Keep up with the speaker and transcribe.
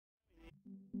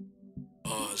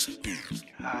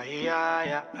Ay,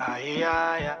 ay, ay, ay,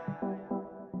 ay.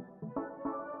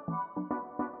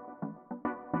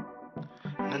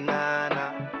 Na na na,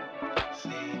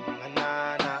 say na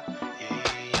na na,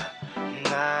 yeah,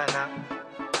 na na,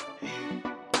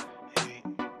 hey.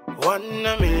 1 in a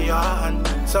million,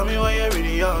 tell me why you're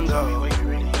really young, girl.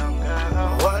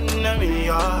 1 in a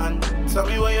million, tell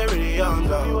me why you're really young,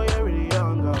 girl.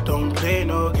 Don't play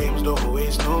no games, don't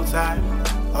waste no time.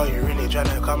 Are you really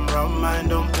tryna come round mine?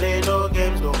 Don't play no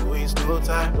games, don't waste no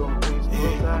time.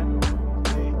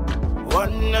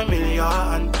 1 in a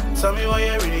million, tell me why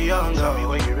you're really young, girl.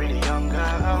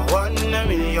 1 in a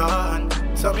million,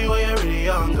 tell me why you're really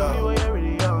young, girl.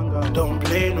 Don't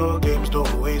play no games,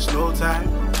 don't waste no time.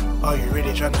 Are you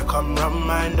really tryna come round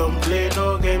mine? Don't play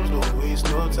no games, don't waste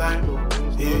no time.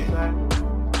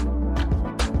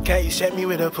 Can't you check me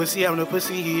with a pussy, I'm the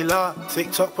pussy healer.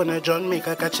 TikTok on a John, make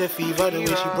her catch a fever. The way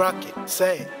she brock it,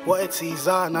 say, what a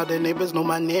teaser. Now the neighbors know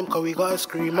my name, cause we got a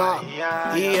screamer.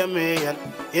 Eman,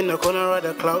 in the corner of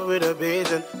the club with a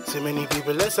basin. Too many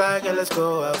people inside, girl, let's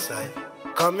go outside.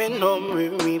 Coming home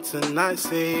with me tonight,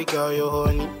 say, girl, you're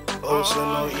horny. Also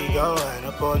no ego, wind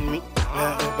up on me.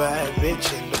 Met a bad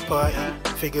bitch in the party.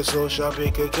 Figure so sharp,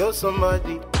 it could kill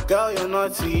somebody. Girl, you're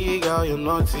naughty, girl, you're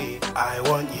naughty. I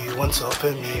want you on top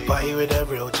of me. Party with a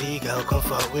real G, girl, come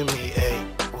fuck with me, ayy.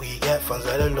 We get funds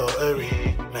at the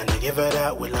lottery. Man, I give her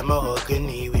that with like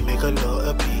mahogany. We make a lot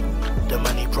of beat. The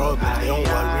money problems, they don't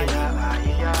worry me.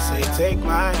 Say, take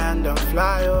my hand and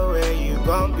fly away. You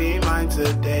gon' be mine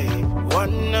today.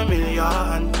 1 in a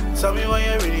million, tell me why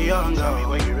you're really young, girl.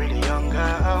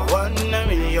 1 in a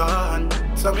million,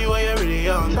 tell me why you're really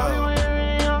young, girl.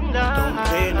 Don't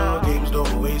play no games,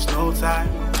 don't waste no time.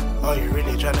 Are you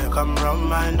really tryna come round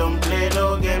mine? Don't play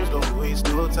no games, don't waste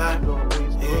no time.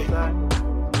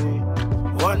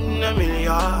 1 in a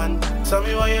million, tell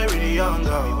me why you're really young,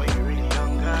 girl.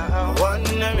 1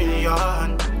 in a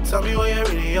million, tell me why you're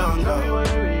really young, girl.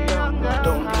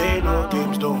 Don't play no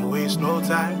games, don't waste no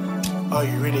time. Are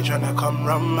you really tryna come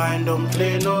round mine? Don't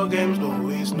play no games, don't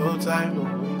waste no time.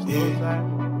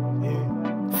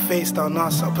 Face down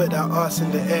ass, I put that ass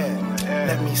in the air.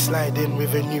 Let me slide in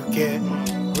with a new gear.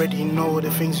 Already know the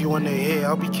things you wanna hear.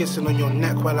 I'll be kissing on your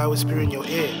neck while I whisper in your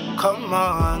ear. Come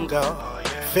on, girl,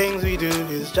 things we do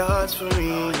is just for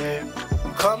me.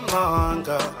 Come on,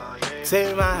 girl,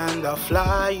 take my hand, I'll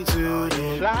fly you to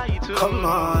you. Come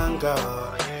on,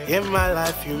 girl, in my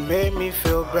life you made me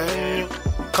feel brand new.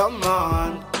 Come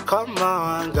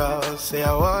on, girl, say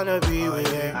I wanna be with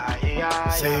you.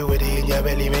 Say with it in your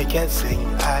belly, make it sing.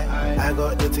 I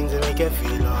got the things to make it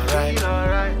feel alright.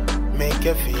 Make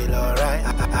it feel alright.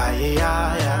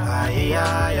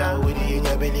 With it in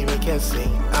your belly, make it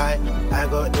sing. I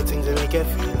got the things to make it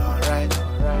feel alright.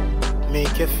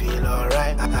 Make it feel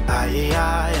alright. You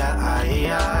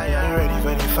ready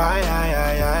for the fire?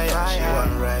 She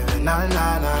want riding, na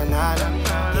na na na.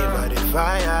 Give her the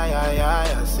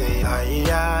fire, say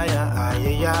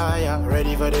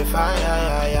ready for the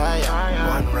fire,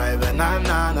 one riding, na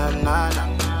na na na.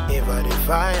 Give her the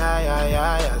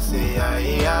fire, say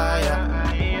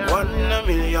 1 in a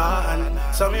million,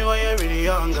 tell me why you're really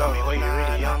young, girl.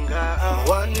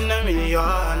 1 in a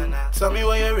million, tell me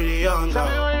why you're really young,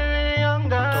 girl.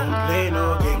 Don't play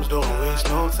no games, don't waste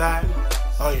no time.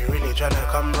 Are you really tryna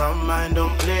come round mine?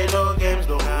 Don't play no games,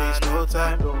 don't waste no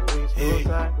time.